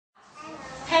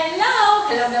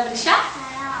Hello. Hello, Gabrysia.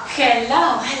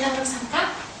 Hello. Hello,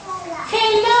 Rosanka.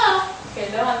 Hello.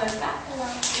 Hello, Aneta.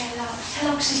 Hello.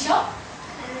 Hello, Krzysio.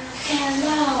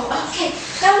 Hello. Okay.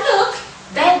 Now look.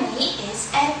 Benny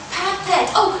is a puppet.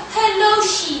 Oh, hello,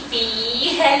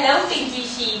 Sheepy. Hello, Pinky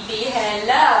Sheepy.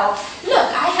 Hello.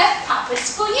 Look, I have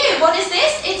puppets for you. What is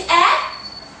this? It's a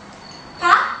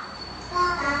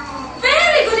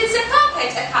very good. It's a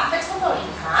puppet. A puppet for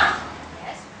Morinka.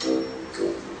 Yes.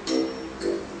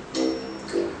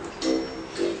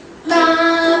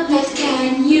 Puppet,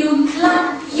 can you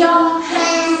clap your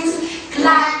hands?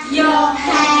 Clap your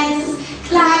hands.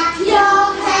 Clap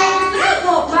your hands.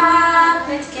 Bravo,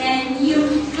 puppet, can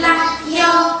you clap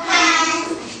your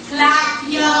hands? Clap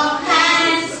your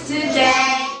hands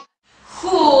today.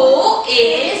 Who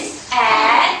is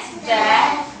at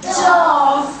the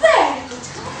door? Very good.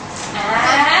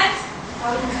 And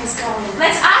Morinka is going.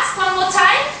 Let's ask one more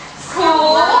time. Who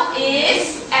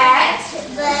is at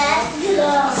the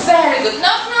door? Very good.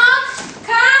 Knock, knock.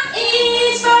 Come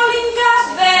in, Morinka.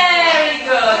 Very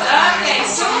good. Okay,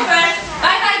 super.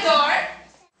 Bye-bye, door.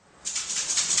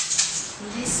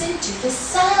 Listen to the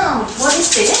sound. What is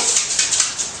this?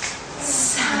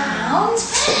 Sound.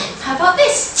 How about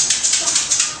this?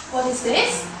 What is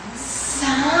this?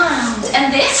 Sound.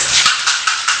 And this?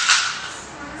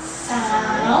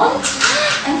 Sound.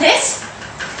 And this?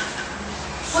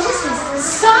 What is this?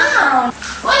 Sound.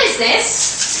 What is this?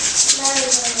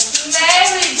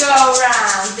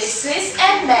 Merry-go-round. This is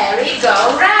a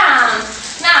merry-go-round.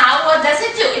 Now, what does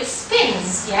it do? It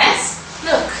spins, yes?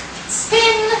 Look.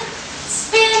 Spin,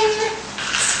 spin,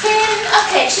 spin.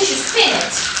 Okay, Krzysio, spin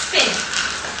it. Spin.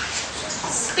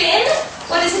 Spin.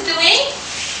 What is it doing?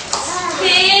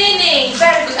 Spinning.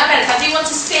 Very good. America, do you want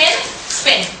to spin?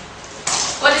 Spin.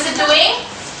 What is it doing?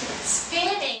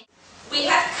 Spinning. We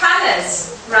have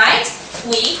colors, right?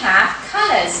 We have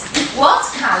colors. What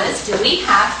colors do we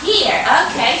have here?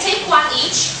 Okay, take one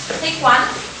each. Take one.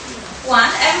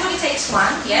 One. Everybody takes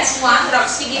one. Yes, one.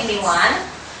 Roxy, give me one.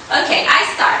 Okay, I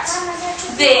start.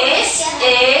 This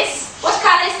is... What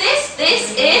color is this?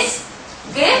 This is...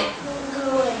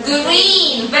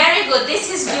 Green. Very good. This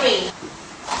is green.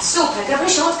 Super.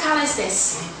 Gabrysia, what color is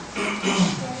this?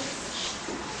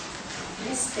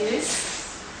 This is...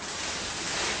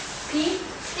 Pink.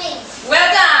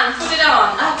 Well done. Put it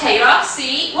on. Okay,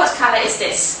 Roxy, what color is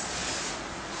this?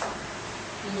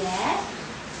 Yeah.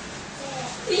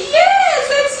 Yes,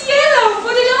 it's yellow.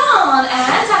 Put it on.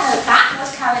 And Anelka,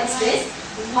 what color is this?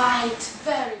 White.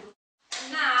 Very good.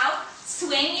 Now,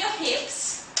 swing your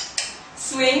hips.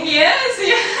 Swing, yes,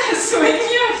 yes. Swing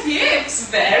your hips.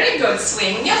 Very good.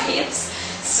 Swing your hips.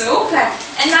 Super.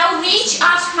 And now reach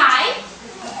up high.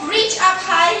 Reach up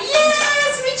high.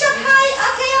 Yes, reach up high.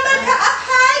 Okay, Anelka, up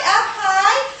high, up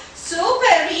high.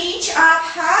 Super. Reach up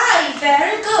high.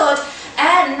 Very good.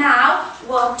 And now,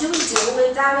 what do we do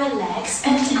with our legs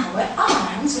and our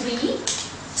arms? We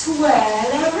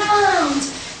twirl around.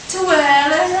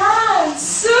 Twirl around.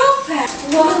 Super.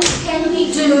 What can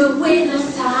we do with the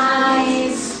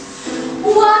thighs?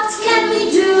 What can we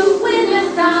do with the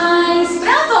thighs?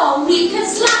 Bravo. We can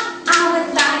slap our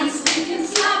thighs. We can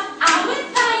slap our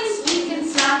thighs. We can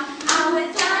slap our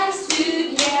thighs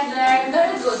together.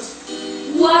 Very good.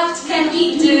 What can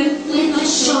we do with the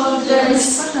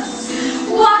shoulders?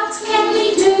 What can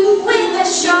we do with the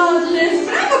shoulders?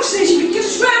 Bravo, Krzysio, we can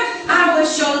shrug our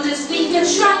shoulders. We can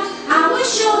shrug our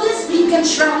shoulders. We can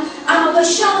shrug our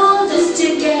shoulders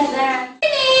together.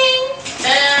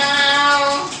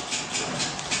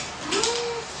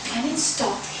 And it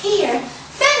stopped here.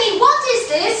 Benny, what is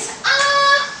this?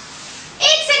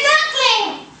 It's a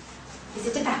duckling. Is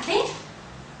it a duckling?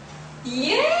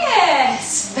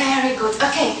 Yes. Very good.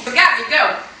 Okay. Gabby,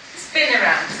 go. Spin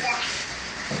around.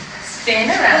 Spin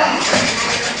around.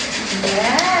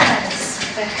 Yes.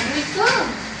 Very good.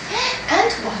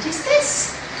 And what is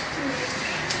this?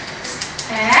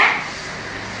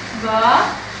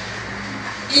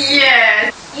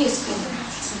 Yes. You spin around.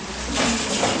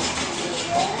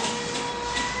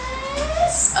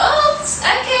 Yes. Oops.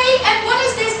 Okay. And what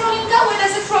is this, Morinka? Where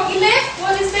does the froggy live?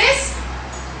 What is this?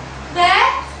 There?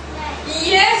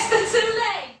 Yes, that's a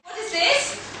leg. What is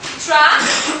this?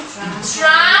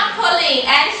 Trampoline.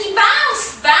 And he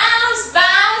bounced. Bounce,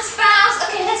 bounce, bounce.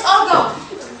 Okay, let's all go.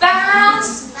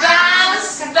 Bounce,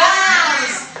 bounce,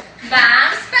 bounce.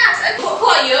 Bounce, bounce. And who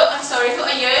are you? I'm sorry, who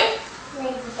are you?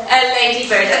 A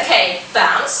ladybird. Okay,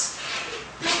 bounce.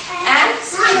 And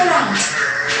spin around.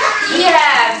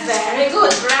 Yeah, very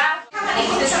good. Bravo. How many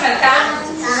is this, America?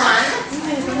 One.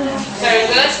 Very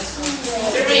good.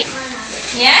 Three.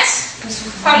 Yes?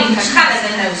 Paulinka, color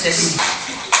the noses.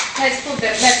 let's put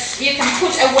them. You can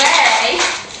put away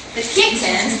the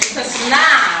kittens because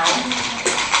now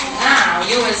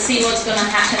you will see what's going to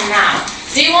happen now.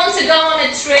 Do you want to go on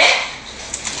a trip?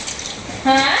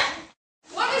 Huh?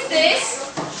 What is this?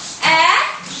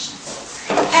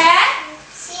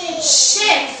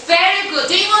 Ship. Very good.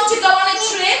 Do you want to go on a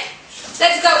trip?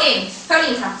 Let's go in.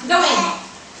 Paulinka, go in.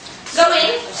 Go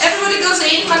in. Everybody goes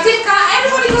in. Martynka,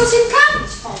 everybody goes in. Come.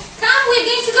 Come, we're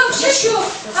going to go. Krzysiu,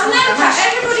 Amelka,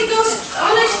 everybody goes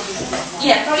on a...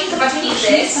 Yeah, Paulinka, but you need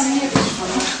this.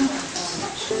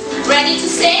 Ready to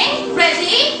sing?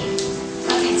 Ready?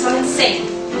 Okay, so let's sing.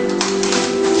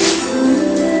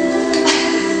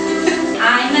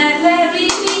 I'm a very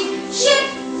big ship,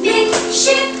 big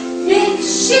ship, big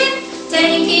ship,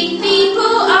 taking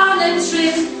people on a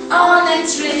trip, on a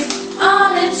trip,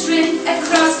 on a trip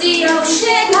across the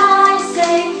ocean.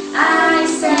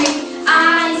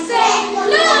 I say,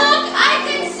 look, I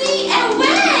can see a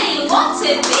whale. What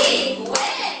a big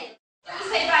whale. Can you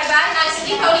say bye-bye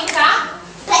nicely, Paulinka?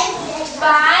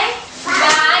 Bye.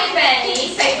 Bye,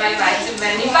 Benny. Say bye-bye to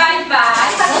Benny.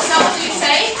 Bye-bye. What do you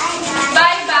say?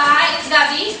 Bye-bye,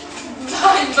 Daddy.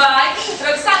 Bye-bye.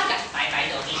 Roxanka. Bye-bye,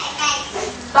 Doggy.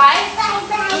 Bye.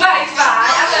 Bye-bye,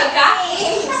 Amelka.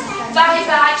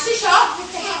 Bye-bye, Krzysio.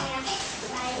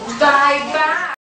 Bye-bye.